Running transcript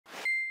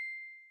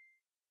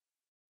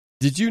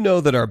Did you know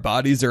that our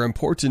bodies are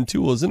important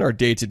tools in our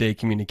day-to-day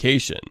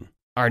communication?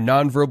 Our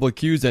nonverbal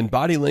cues and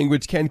body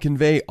language can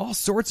convey all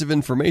sorts of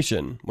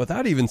information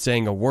without even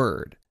saying a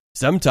word.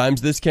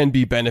 Sometimes this can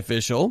be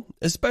beneficial,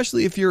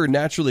 especially if you're a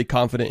naturally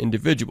confident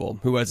individual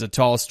who has a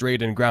tall,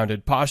 straight, and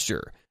grounded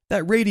posture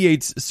that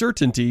radiates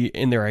certainty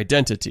in their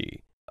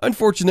identity.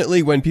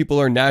 Unfortunately, when people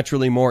are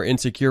naturally more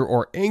insecure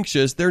or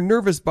anxious, their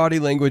nervous body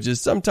language is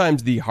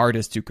sometimes the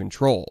hardest to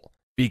control.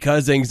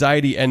 Because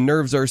anxiety and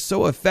nerves are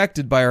so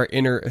affected by our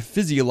inner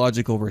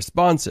physiological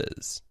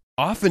responses,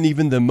 often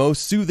even the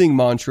most soothing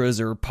mantras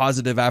or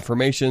positive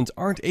affirmations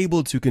aren't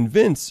able to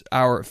convince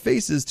our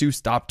faces to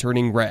stop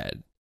turning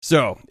red.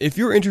 So, if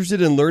you're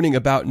interested in learning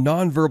about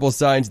nonverbal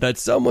signs that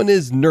someone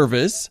is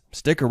nervous,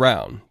 stick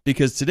around,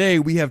 because today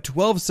we have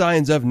 12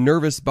 signs of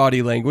nervous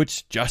body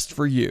language just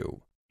for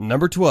you.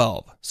 Number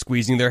 12,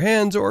 squeezing their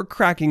hands or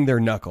cracking their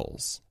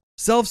knuckles.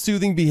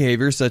 Self-soothing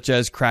behaviors such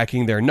as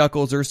cracking their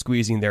knuckles or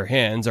squeezing their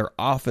hands are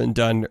often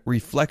done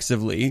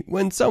reflexively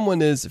when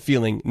someone is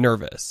feeling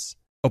nervous.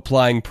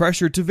 Applying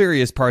pressure to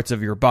various parts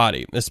of your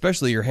body,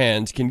 especially your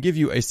hands, can give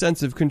you a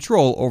sense of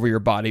control over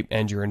your body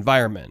and your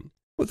environment.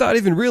 Without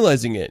even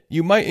realizing it,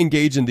 you might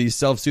engage in these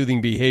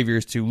self-soothing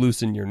behaviors to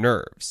loosen your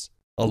nerves.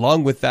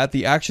 Along with that,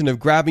 the action of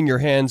grabbing your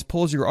hands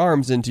pulls your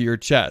arms into your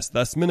chest,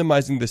 thus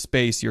minimizing the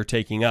space you're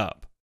taking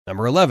up.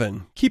 Number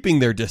 11, keeping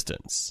their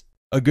distance.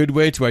 A good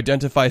way to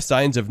identify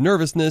signs of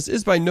nervousness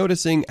is by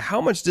noticing how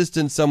much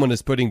distance someone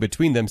is putting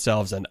between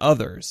themselves and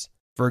others.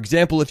 For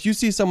example, if you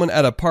see someone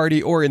at a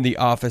party or in the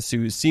office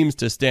who seems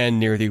to stand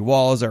near the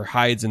walls or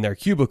hides in their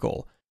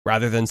cubicle,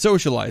 rather than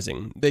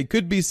socializing, they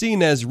could be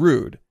seen as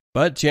rude,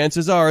 but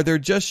chances are they're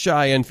just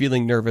shy and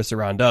feeling nervous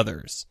around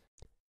others.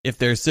 If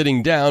they're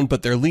sitting down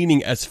but they're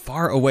leaning as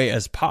far away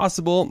as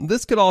possible,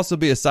 this could also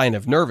be a sign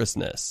of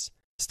nervousness.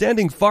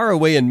 Standing far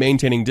away and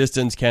maintaining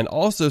distance can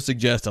also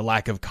suggest a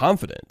lack of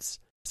confidence.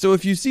 So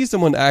if you see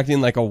someone acting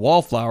like a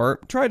wallflower,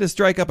 try to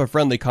strike up a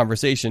friendly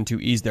conversation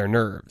to ease their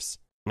nerves.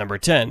 Number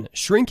 10,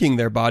 shrinking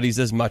their bodies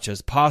as much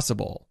as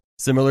possible.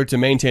 Similar to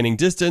maintaining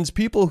distance,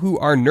 people who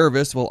are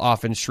nervous will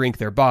often shrink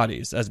their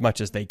bodies as much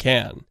as they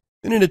can,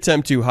 in an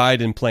attempt to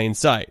hide in plain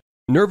sight.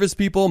 Nervous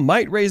people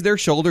might raise their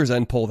shoulders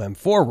and pull them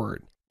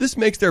forward. This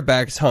makes their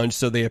backs hunch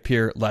so they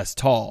appear less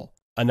tall.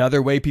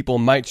 Another way people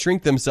might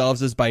shrink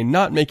themselves is by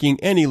not making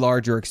any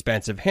large or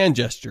expansive hand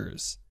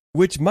gestures,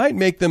 which might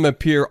make them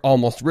appear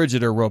almost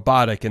rigid or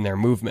robotic in their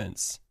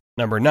movements.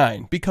 Number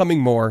 9, becoming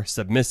more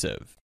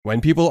submissive.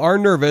 When people are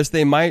nervous,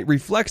 they might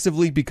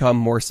reflexively become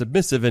more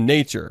submissive in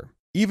nature,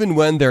 even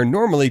when they're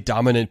normally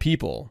dominant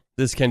people.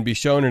 This can be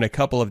shown in a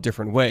couple of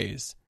different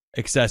ways.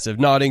 Excessive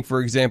nodding,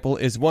 for example,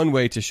 is one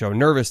way to show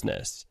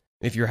nervousness.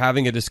 If you're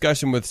having a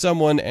discussion with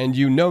someone and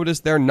you notice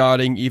they're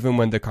nodding even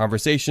when the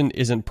conversation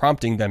isn't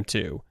prompting them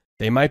to,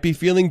 they might be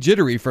feeling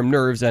jittery from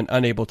nerves and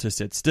unable to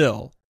sit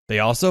still. They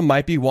also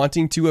might be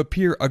wanting to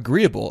appear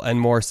agreeable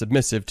and more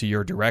submissive to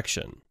your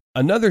direction.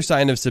 Another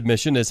sign of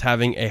submission is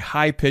having a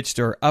high-pitched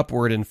or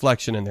upward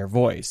inflection in their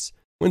voice.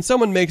 When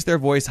someone makes their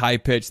voice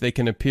high-pitched, they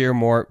can appear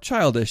more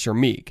childish or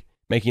meek,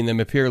 making them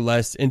appear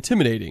less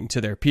intimidating to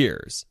their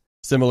peers.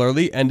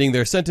 Similarly, ending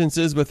their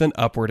sentences with an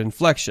upward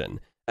inflection,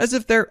 as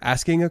if they're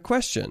asking a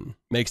question,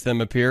 makes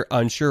them appear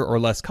unsure or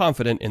less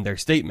confident in their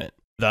statement,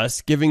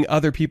 thus giving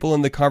other people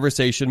in the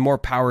conversation more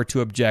power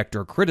to object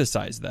or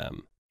criticize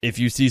them. If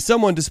you see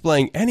someone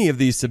displaying any of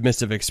these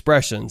submissive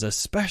expressions,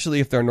 especially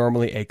if they're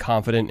normally a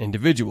confident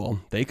individual,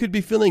 they could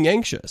be feeling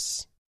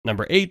anxious.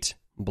 Number 8,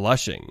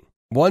 blushing.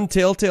 One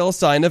telltale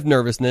sign of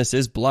nervousness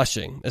is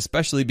blushing,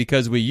 especially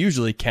because we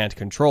usually can't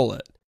control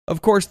it.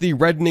 Of course, the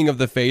reddening of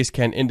the face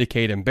can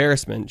indicate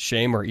embarrassment,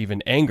 shame, or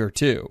even anger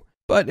too,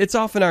 but it's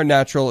often our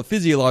natural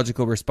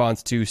physiological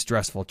response to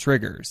stressful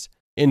triggers.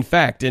 In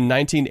fact, in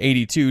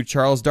 1982,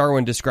 Charles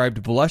Darwin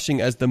described blushing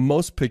as the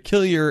most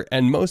peculiar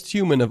and most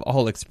human of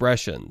all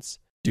expressions,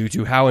 due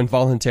to how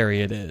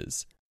involuntary it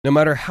is. No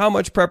matter how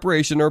much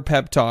preparation or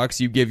pep talks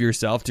you give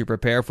yourself to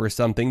prepare for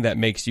something that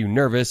makes you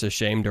nervous,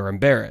 ashamed, or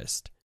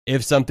embarrassed,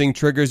 if something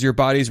triggers your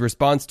body's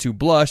response to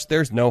blush,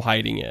 there's no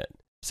hiding it.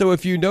 So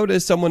if you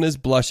notice someone is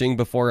blushing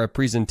before a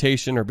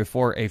presentation or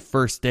before a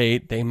first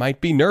date, they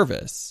might be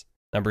nervous.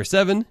 Number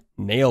 7,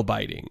 nail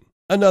biting.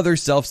 Another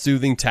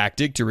self-soothing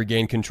tactic to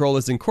regain control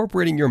is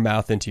incorporating your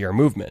mouth into your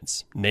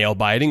movements. Nail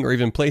biting, or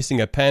even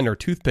placing a pen or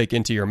toothpick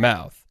into your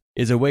mouth,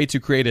 is a way to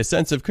create a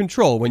sense of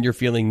control when you're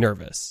feeling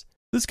nervous.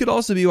 This could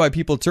also be why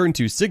people turn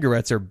to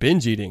cigarettes or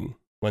binge eating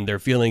when they're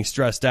feeling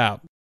stressed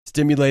out.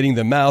 Stimulating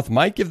the mouth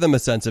might give them a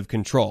sense of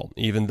control,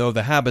 even though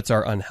the habits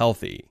are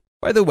unhealthy.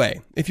 By the way,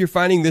 if you're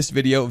finding this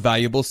video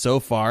valuable so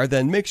far,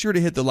 then make sure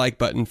to hit the like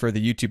button for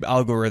the YouTube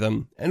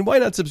algorithm, and why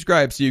not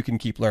subscribe so you can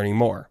keep learning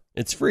more?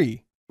 It's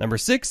free. Number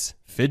 6,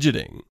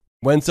 fidgeting.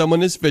 When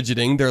someone is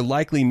fidgeting, they're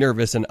likely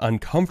nervous and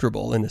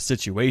uncomfortable in the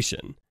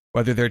situation.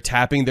 Whether they're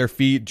tapping their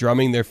feet,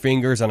 drumming their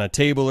fingers on a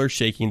table, or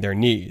shaking their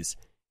knees,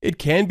 it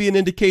can be an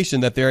indication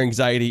that their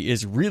anxiety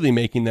is really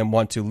making them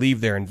want to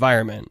leave their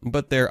environment,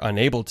 but they're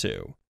unable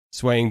to.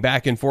 Swaying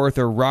back and forth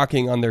or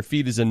rocking on their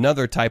feet is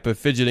another type of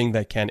fidgeting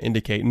that can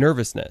indicate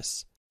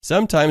nervousness.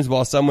 Sometimes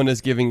while someone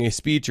is giving a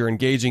speech or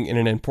engaging in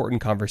an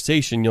important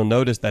conversation, you'll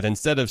notice that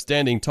instead of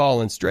standing tall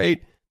and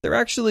straight, they're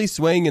actually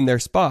swaying in their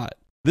spot.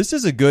 This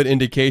is a good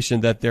indication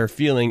that they're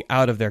feeling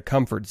out of their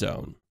comfort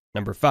zone.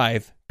 Number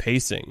 5,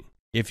 pacing.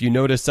 If you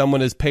notice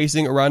someone is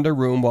pacing around a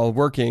room while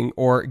working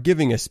or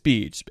giving a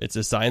speech, it's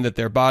a sign that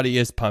their body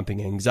is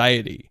pumping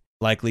anxiety,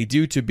 likely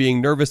due to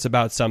being nervous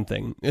about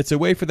something. It's a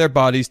way for their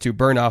bodies to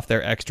burn off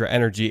their extra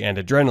energy and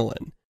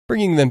adrenaline,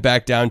 bringing them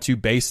back down to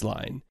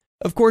baseline.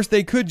 Of course,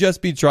 they could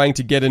just be trying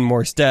to get in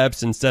more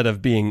steps instead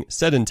of being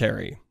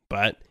sedentary.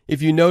 But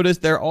if you notice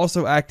they're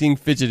also acting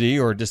fidgety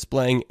or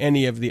displaying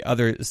any of the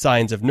other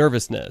signs of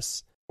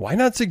nervousness, why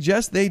not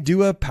suggest they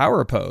do a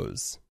power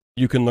pose?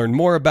 You can learn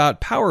more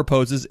about power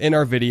poses in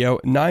our video,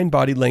 9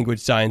 Body Language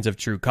Signs of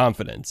True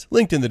Confidence,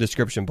 linked in the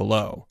description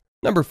below.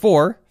 Number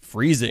 4,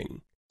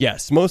 freezing.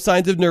 Yes, most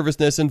signs of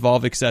nervousness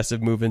involve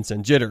excessive movements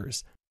and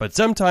jitters, but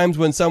sometimes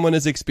when someone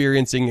is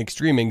experiencing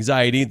extreme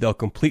anxiety, they'll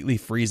completely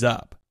freeze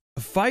up.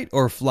 Fight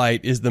or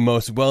flight is the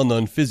most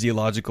well-known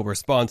physiological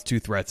response to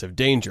threats of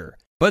danger,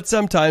 but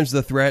sometimes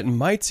the threat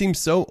might seem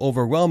so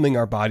overwhelming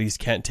our bodies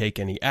can't take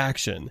any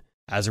action.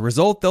 As a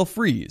result, they'll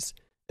freeze.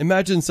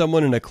 Imagine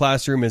someone in a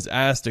classroom is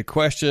asked a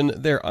question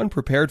they're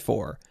unprepared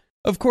for.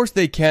 Of course,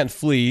 they can't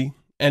flee,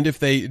 and if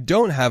they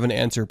don't have an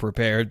answer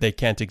prepared, they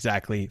can't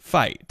exactly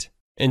fight.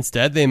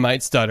 Instead, they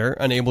might stutter,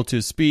 unable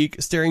to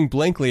speak, staring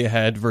blankly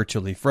ahead,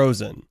 virtually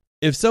frozen.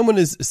 If someone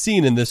is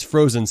seen in this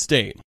frozen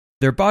state,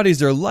 their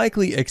bodies are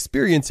likely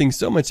experiencing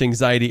so much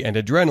anxiety and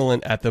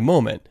adrenaline at the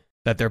moment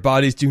that their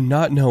bodies do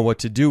not know what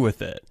to do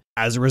with it.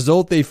 As a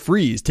result, they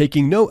freeze,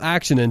 taking no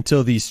action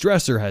until the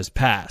stressor has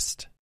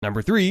passed.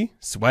 Number 3,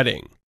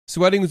 sweating.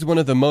 Sweating is one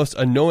of the most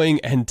annoying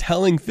and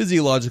telling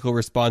physiological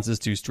responses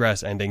to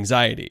stress and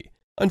anxiety.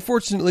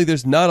 Unfortunately,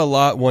 there's not a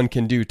lot one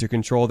can do to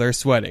control their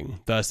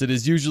sweating, thus it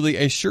is usually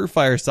a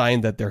surefire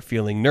sign that they're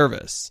feeling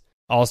nervous.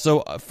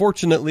 Also,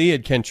 fortunately,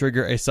 it can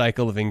trigger a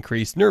cycle of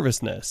increased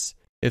nervousness.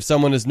 If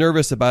someone is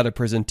nervous about a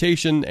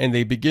presentation and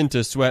they begin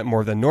to sweat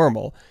more than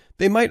normal,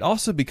 they might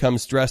also become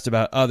stressed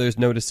about others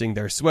noticing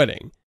their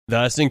sweating,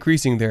 thus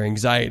increasing their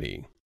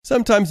anxiety.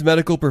 Sometimes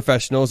medical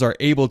professionals are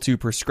able to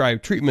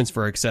prescribe treatments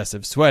for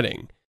excessive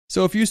sweating.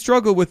 So if you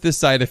struggle with this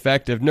side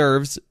effect of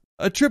nerves,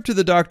 a trip to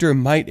the doctor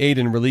might aid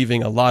in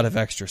relieving a lot of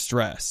extra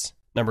stress.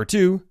 Number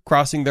 2,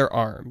 crossing their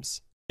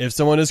arms. If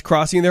someone is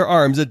crossing their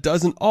arms, it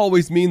doesn't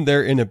always mean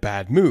they're in a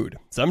bad mood.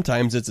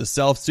 Sometimes it's a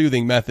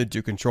self-soothing method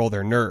to control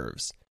their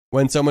nerves.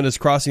 When someone is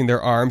crossing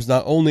their arms,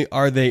 not only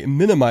are they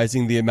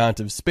minimizing the amount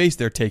of space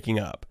they're taking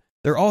up,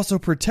 they're also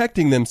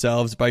protecting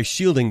themselves by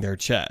shielding their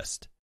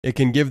chest. It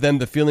can give them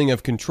the feeling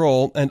of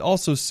control and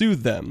also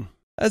soothe them,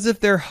 as if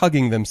they're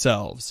hugging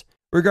themselves.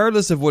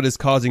 Regardless of what is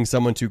causing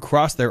someone to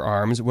cross their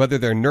arms, whether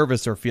they're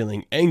nervous or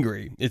feeling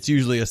angry, it's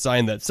usually a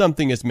sign that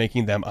something is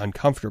making them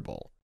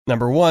uncomfortable.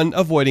 Number 1,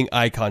 avoiding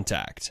eye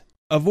contact.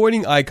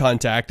 Avoiding eye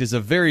contact is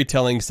a very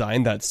telling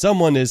sign that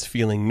someone is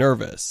feeling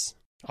nervous.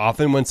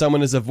 Often when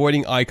someone is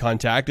avoiding eye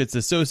contact, it's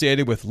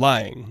associated with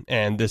lying,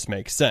 and this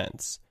makes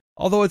sense.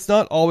 Although it's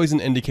not always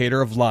an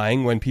indicator of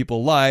lying, when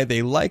people lie,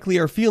 they likely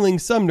are feeling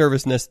some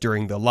nervousness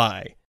during the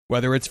lie,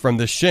 whether it's from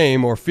the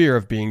shame or fear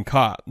of being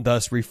caught,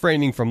 thus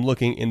refraining from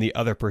looking in the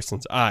other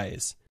person's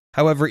eyes.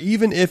 However,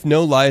 even if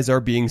no lies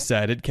are being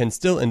said, it can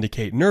still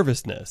indicate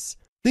nervousness.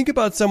 Think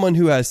about someone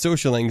who has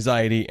social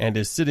anxiety and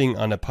is sitting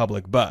on a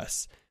public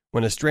bus,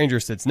 when a stranger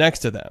sits next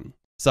to them.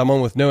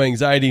 Someone with no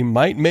anxiety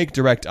might make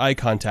direct eye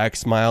contact,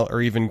 smile,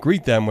 or even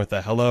greet them with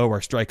a hello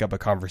or strike up a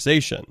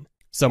conversation.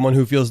 Someone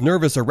who feels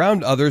nervous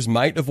around others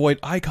might avoid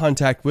eye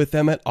contact with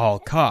them at all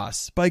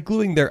costs by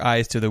gluing their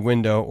eyes to the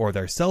window or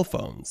their cell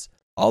phones.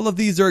 All of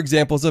these are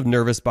examples of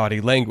nervous body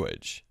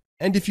language.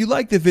 And if you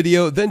like the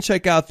video, then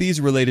check out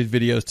these related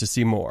videos to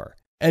see more.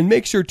 And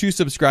make sure to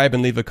subscribe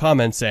and leave a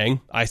comment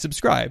saying, "I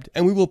subscribed,"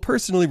 and we will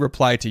personally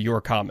reply to your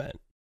comment.